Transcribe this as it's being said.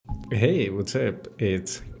Hey, what's up?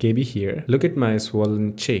 It's KB here. Look at my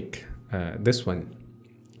swollen cheek. This one.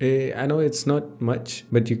 I know it's not much,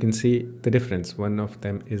 but you can see the difference. One of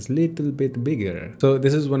them is little bit bigger. So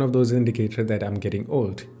this is one of those indicators that I'm getting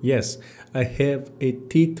old. Yes, I have a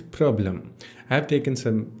teeth problem. I've taken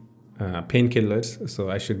some painkillers, so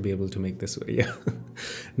I should be able to make this video.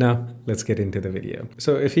 Now let's get into the video.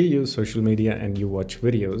 So if you use social media and you watch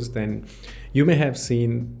videos, then you may have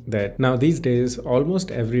seen that now these days almost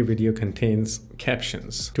every video contains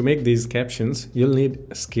captions. To make these captions, you'll need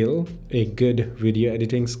a skill, a good video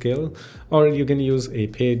editing skill, or you can use a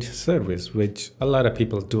paid service, which a lot of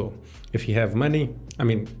people do. If you have money, I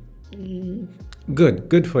mean,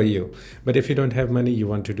 good for you. But if you don't have money, you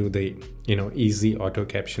want to do the easy auto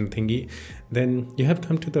caption thingy, then you have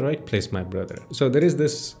come to the right place, my brother. So there is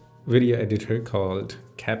this video editor called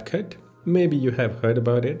CapCut. Maybe you have heard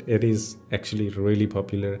about it. It is actually a really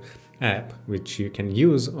popular app which you can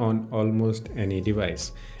use on almost any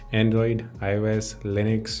device: Android, iOS,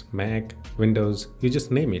 Linux, Mac, Windows, you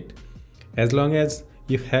just name it. As long as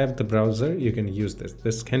you have the browser, you can use this.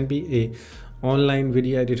 This can be a online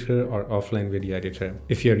video editor or offline video editor.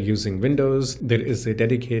 If you're using Windows, there is a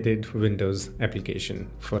dedicated Windows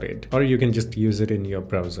application for it, or you can just use it in your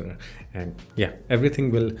browser, and yeah,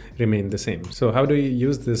 everything will remain the same. So how do you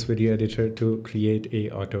use this video editor to create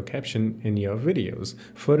a auto caption in your videos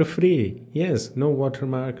for free? Yes, no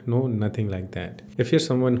watermark, no nothing like that. If you're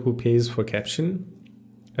someone who pays for Caption,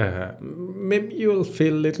 maybe you'll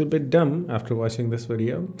feel a little bit dumb after watching this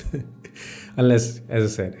video. Unless, as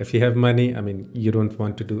I said, if you have money, I mean, you don't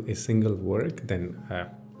want to do a single work, then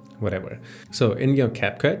whatever. So in your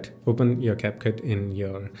CapCut, open your CapCut in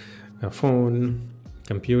your phone,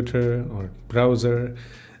 computer, or browser.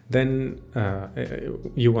 Then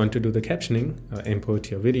you want to do the captioning, import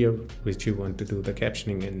your video which you want to do the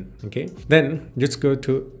captioning in. Okay, then just go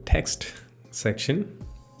to text section.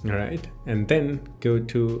 All right, and then go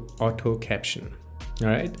to auto caption. All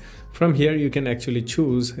right, from here you can actually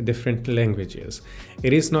choose different languages.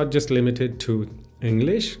 It is not just limited to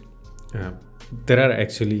English. There are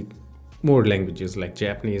actually more languages like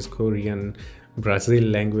Japanese, Korean, Brazil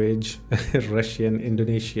language, Russian,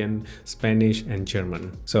 Indonesian, Spanish, and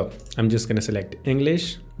German. So I'm just gonna select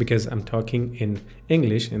English because I'm talking in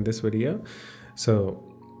English in this video. So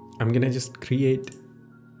I'm gonna just create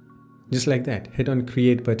just like that. Hit on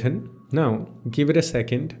create button. Now give it a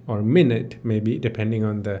second or minute, maybe depending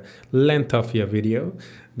on the length of your video.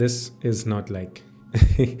 This is not like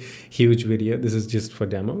huge video. This is just for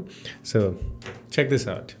demo. So check this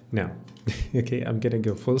out now. Okay, I'm gonna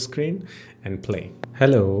go full screen and play.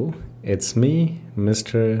 Hello, it's me,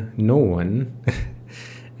 Mr. No One.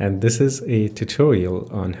 And this is a tutorial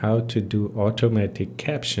on how to do automatic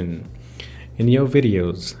caption in your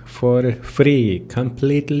videos for free,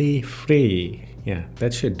 completely free. Yeah,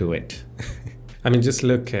 that should do it. I mean, just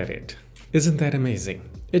look at it. Isn't that amazing?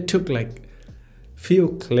 It took like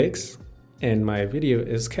few clicks and my video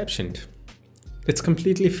is captioned. It's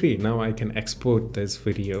completely free. Now I can export this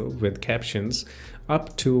video with captions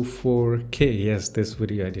up to 4K. Yes, this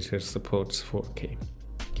video editor supports 4K.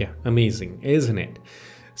 Yeah, amazing, isn't it?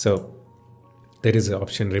 So there is an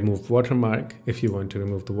option remove watermark. If you want to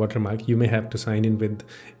remove the watermark, you may have to sign in with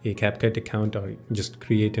a CapCut account or just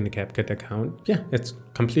create a CapCut account. Yeah, it's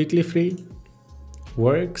completely free,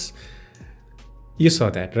 works. You saw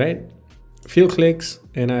that, right? Few clicks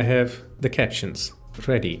and I have the captions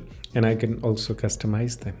ready, and I can also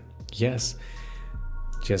customize them. Yes,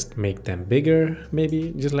 just make them bigger,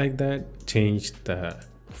 maybe just like that. Change the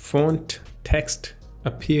font, text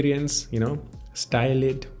appearance, style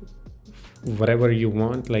it whatever you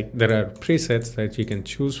want. Like there are presets that you can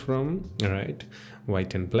choose from. All right,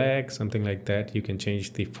 white and black, something like that. You can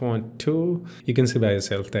change the font too. You can see by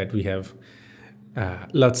yourself that we have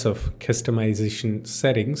lots of customization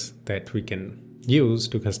settings that we can use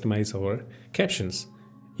to customize our captions.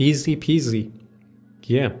 Easy peasy.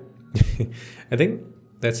 Yeah. I think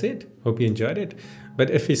that's it. Hope you enjoyed it. But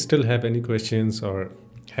if you still have any questions or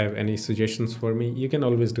have any suggestions for me, you can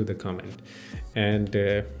always do the comment. And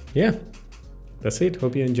yeah, that's it.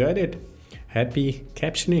 Hope you enjoyed it. Happy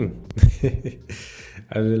captioning.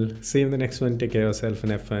 I will see you in the next one. Take care of yourself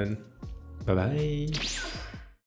and have fun. Bye bye.